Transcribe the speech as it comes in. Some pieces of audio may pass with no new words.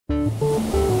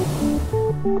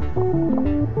Hey,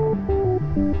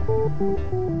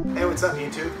 what's up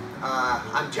YouTube?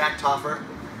 I'm Jack Taufer.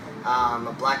 I'm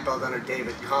a black belt under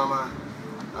David Kama,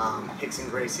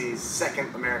 Hickson Gracie's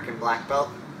second American black belt.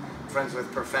 Friends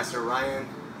with Professor Ryan.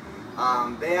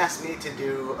 They asked me to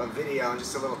do a video and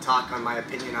just a little talk on my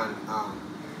opinion on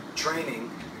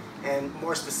training, and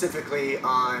more specifically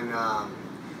on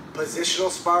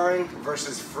positional sparring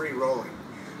versus free rolling.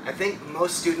 I think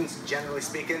most students, generally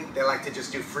speaking, they like to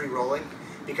just do free rolling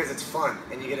because it's fun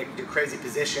and you get to do crazy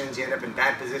positions, you end up in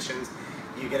bad positions,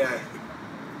 you get to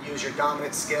use your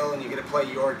dominant skill and you get to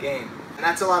play your game. And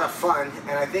that's a lot of fun,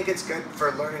 and I think it's good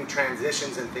for learning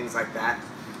transitions and things like that.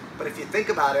 But if you think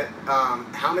about it,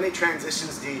 how many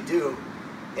transitions do you do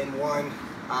in one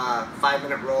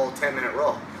 5-minute roll, 10-minute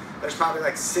roll? There's probably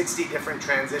like 60 different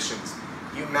transitions.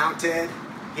 You mounted,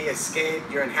 he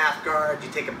escaped, you're in half guard, you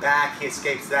take it back, he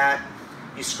escapes that.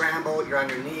 You scramble, you're on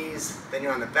your knees, then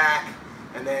you're on the back,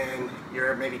 and then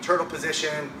you're maybe turtle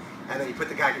position, and then you put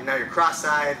the guy, now you're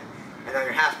cross-side, and now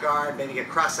you're half guard, then you get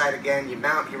cross-side again, you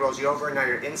mount, he rolls you over, and now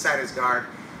you're inside his guard.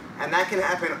 And that can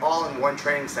happen all in one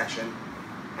training session.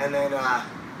 And then,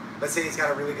 let's say he's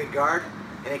got a really good guard,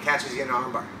 and he catches you in an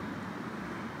armbar.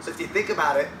 So if you think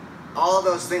about it, all of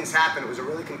those things happen. It was a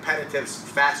really competitive,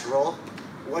 fast roll.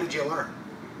 What did you learn?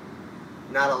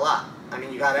 Not a lot. I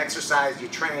mean, you got exercise, you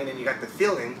trained, and you got the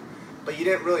feeling, but you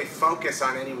didn't really focus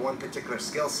on any one particular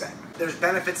skill set. There's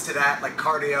benefits to that, like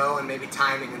cardio and maybe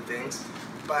timing and things.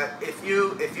 But if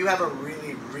you have a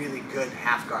really, really good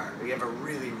half guard, or you have a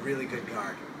really, really good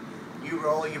guard, you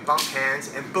roll, you bump hands,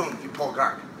 and boom, you pull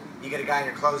guard. You get a guy in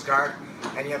your closed guard,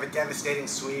 and you have a devastating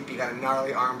sweep, you got a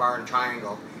gnarly armbar and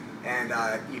triangle, and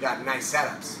you got nice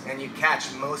setups, and you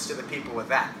catch most of the people with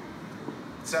that.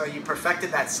 So you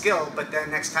perfected that skill, but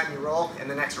then next time you roll, in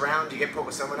the next round, you get put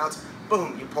with someone else,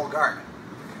 boom, you pull guard.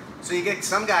 So you get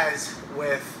some guys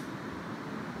with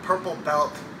purple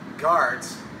belt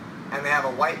guards, and they have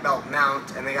a white belt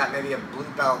mount, and they got maybe a blue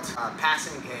belt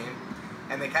passing game,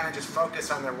 and they kind of just focus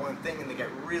on their one thing, and they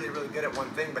get really, really good at one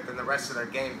thing, but then the rest of their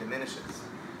game diminishes.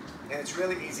 And it's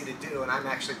really easy to do, and I'm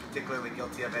actually particularly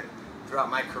guilty of it throughout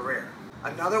my career.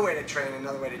 Another way to train,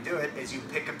 another way to do it, is you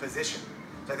pick a position.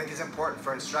 So I think it's important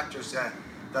for instructors to,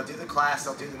 they'll do the class,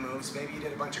 they'll do the moves, maybe you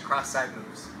did a bunch of cross-side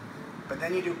moves, but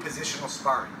then you do positional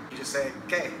sparring. You just say,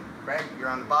 okay, Greg, you're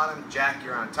on the bottom, Jack,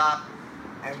 you're on top,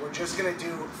 and we're just gonna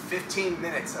do 15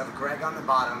 minutes of Greg on the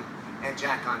bottom and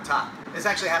Jack on top. This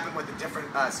actually happened with a different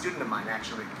student of mine,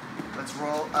 actually. Let's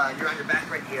roll, you're on your back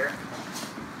right here.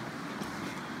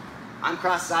 I'm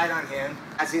cross-side on him.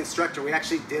 As the instructor, we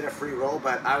actually did a free roll,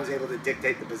 but I was able to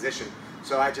dictate the position.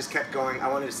 So I just kept going. I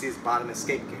wanted to see his bottom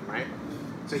escape game, right?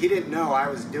 So he didn't know I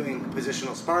was doing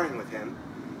positional sparring with him,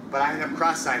 but I ended up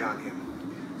cross-side on him.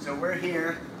 So we're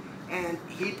here, and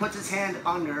he puts his hand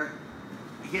under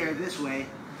here this way,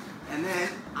 and then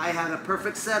I had a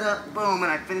perfect setup, boom,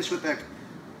 and I finished with the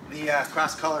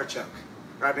cross collar choke,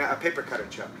 or I mean, a paper cutter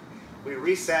choke. We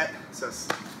reset, so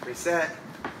reset,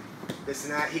 this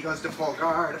and that. He goes to full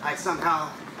guard. I somehow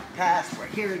pass. We're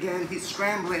here again. He's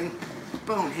scrambling.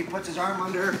 Boom. He puts his arm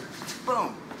under.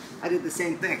 Boom. I did the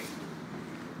same thing.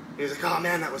 He was like, oh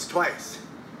man, that was twice.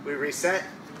 We reset.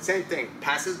 Same thing.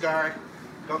 Pass his guard.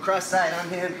 Go cross side on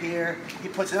him here. He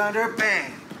puts it under.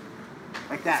 Bang.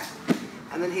 Like that.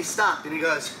 And then he stopped and he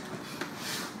goes,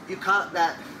 you caught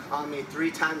that on me 3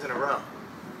 times in a row.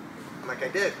 I'm like, I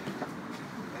did.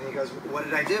 And he goes, what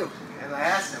did I do? And I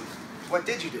asked him, what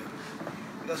did you do?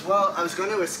 He goes, well, I was going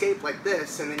to escape like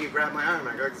this, and then you grabbed my arm.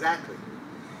 I go, exactly.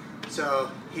 So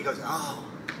he goes, oh,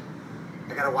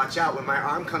 I got to watch out. When my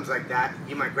arm comes like that,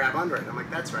 you might grab under it. I'm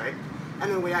like, that's right.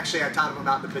 And then I taught him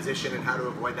about the position and how to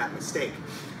avoid that mistake.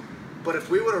 But if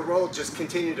we would have rolled, just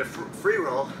continued to free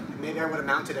roll, maybe I would have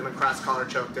mounted him and cross collar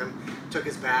choked him, took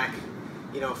his back,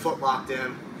 you know, foot locked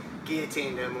him,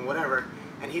 guillotined him, and whatever.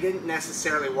 And he didn't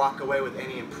necessarily walk away with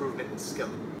any improvement in skill.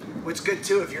 Which is good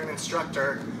too if you're an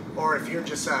instructor, or if you're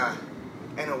just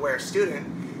an aware student.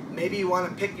 Maybe you want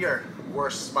to pick your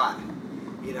worst spot,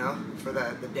 you know, for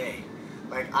the day.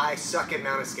 Like, I suck at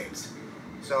mount escapes,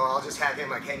 so I'll just have him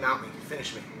like, hey, mount me,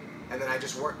 finish me. And then I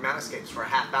just work mount escapes for a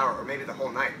half hour or maybe the whole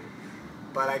night.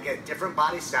 But I get different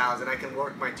body styles, and I can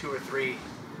work my 2 or 3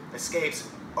 escapes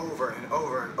over and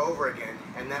over and over again,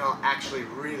 and then I'll actually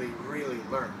really, really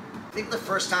learn. I think the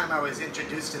first time I was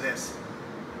introduced to this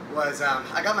was,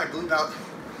 I got my blue belt.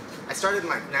 I started in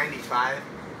like 95,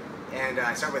 and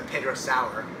I started with Pedro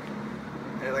Sauer,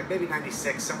 and like maybe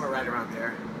 96, somewhere right around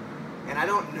there. And I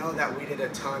don't know that we did a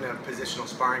ton of positional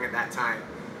sparring at that time,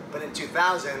 but in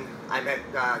 2000, I met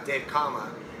Dave Kama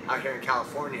out here in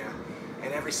California,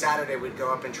 and every Saturday we'd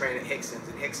go up and train at Hickson's.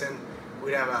 And Hickson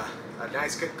we'd have a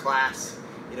nice good class,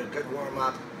 you know, good warm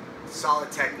up,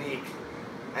 solid technique,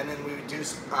 and then we would do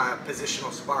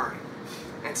positional sparring.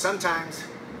 And sometimes,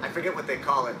 I forget what they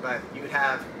call it, but you would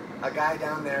have a guy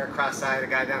down there cross-side, a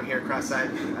guy down here cross-side,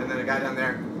 and then a guy down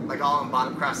there, like all on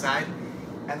bottom cross-side,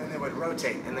 and then they would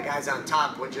rotate, and the guys on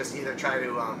top would just either try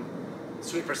to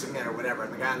sweep or submit or whatever,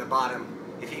 and the guy on the bottom,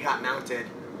 if he got mounted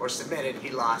or submitted, he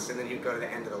lost, and then he'd go to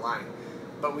the end of the line.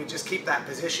 But we just keep that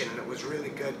position, and it was really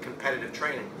good competitive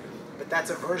training. But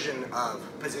that's a version of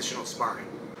positional sparring.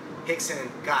 Rickson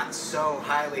got so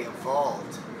highly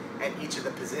evolved at each of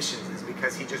the positions is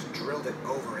because he just drilled it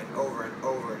over and over and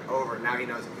over and over. Now he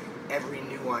knows every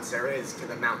nuance there is to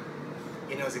the mount.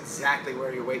 He knows exactly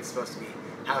where your weight's supposed to be,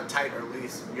 how tight or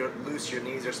loose your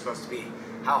knees are supposed to be,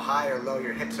 how high or low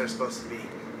your hips are supposed to be,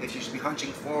 if you should be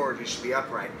hunching forward, you should be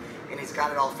upright. And he's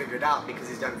got it all figured out because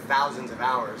he's done thousands of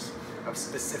hours of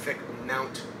specific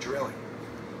mount drilling.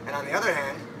 And on the other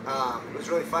hand, it was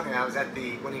really funny. I was at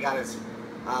when he got his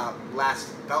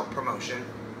last belt promotion,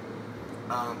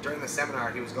 during the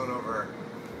seminar he was going over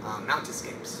mount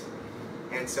escapes.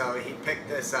 And so he picked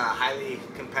this highly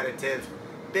competitive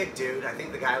big dude. I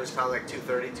think the guy was probably like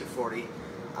 230, 240,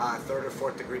 third or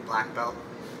fourth degree black belt.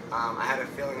 I had a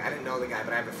feeling, I didn't know the guy,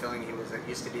 but I have a feeling he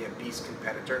used to be a beast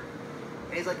competitor.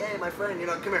 And he's like, hey, my friend, you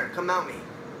know, come here, come mount me.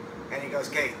 And he goes,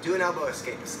 okay, do an elbow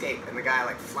escape. And the guy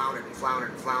like floundered and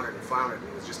floundered and floundered and floundered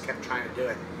and he just kept trying to do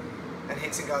it. And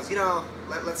Rickson goes, you know,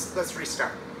 let's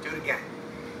restart, do it again.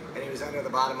 And he was under the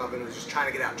bottom of it and was just trying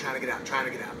to get out, trying to get out, trying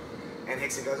to get out. And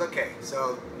Rickson goes, okay,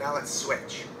 so now let's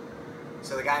switch.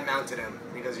 So the guy mounted him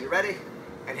and he goes, are you ready?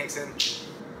 And Rickson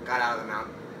got out of the mount.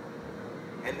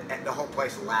 And the whole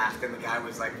place laughed and the guy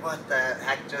was like, what the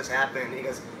heck just happened? And he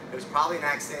goes, it was probably an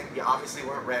accident, you obviously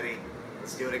weren't ready,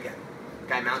 let's do it again. The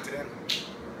guy mounted him,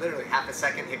 literally half a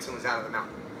second, Rickson was out of the mount.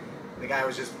 The guy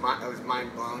was just, was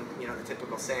mind blown, you know, the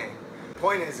typical saying. The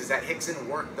point is that Rickson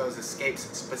worked those escapes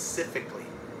specifically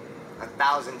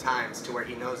 1,000 times to where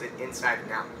he knows it inside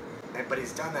and out. But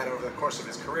he's done that over the course of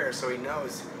his career, so he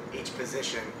knows each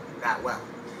position that well.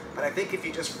 But I think if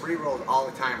you just free rolled all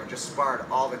the time or just sparred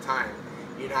all the time,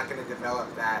 you're not going to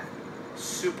develop that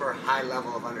super high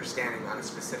level of understanding on a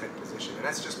specific position. And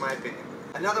that's just my opinion.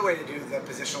 Another way to do the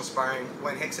positional sparring,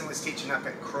 when Rickson was teaching up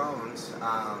at Crohn's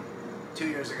 2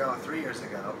 years ago, 3 years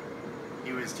ago,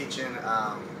 he was teaching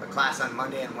a class on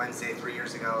Monday and Wednesday 3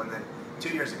 years ago, and then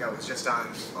 2 years ago it was just on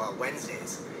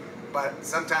Wednesdays. But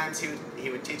sometimes he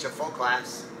would teach a full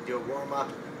class, do a warm-up.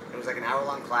 It was like an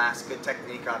hour-long class, good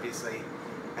technique obviously.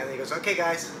 And then he goes, okay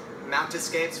guys, mount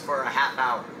escapes for a half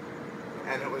hour.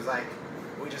 And it was like,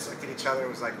 we just looked at each other and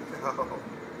was like, no.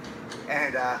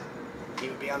 And he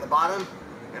would be on the bottom,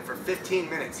 and for 15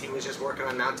 minutes he was just working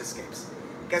on mount escapes.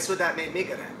 Guess what that made me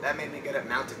good at? That made me good at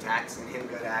mount attacks and him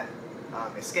good at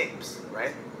escapes,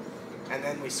 right? And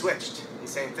then we switched, the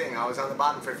same thing. I was on the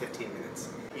bottom for 15 minutes.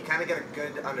 You kind of get a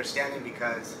good understanding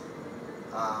because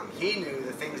he knew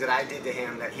the things that I did to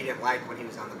him that he didn't like when he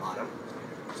was on the bottom.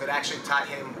 So it actually taught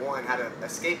him, one, how to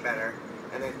escape better,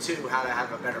 and then two, how to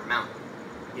have a better mount.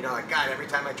 You know, like, God, every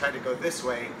time I tried to go this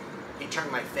way, he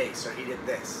turned my face, or he did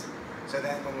this. So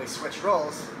then when we switched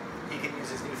roles, he can use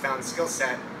his newfound skill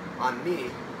set on me,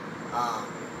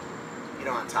 you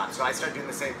know, on top. So I started doing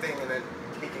the same thing, and then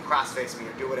he can cross-face me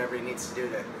or do whatever he needs to do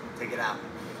to get out.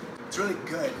 It's really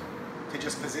good to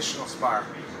just positional spar.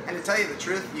 And to tell you the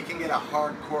truth, you can get a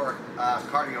hardcore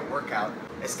cardio workout.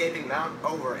 Escaping mount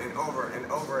over and over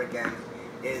and over again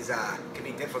can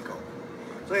be difficult.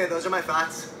 So yeah, those are my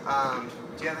thoughts.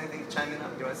 Do you have anything to chime in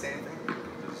on? Do you want to say anything?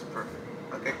 This is perfect.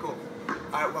 Okay, cool.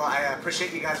 All right, well, I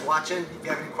appreciate you guys watching. If you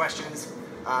have any questions,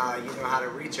 you know how to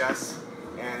reach us.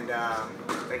 And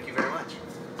thank you very much.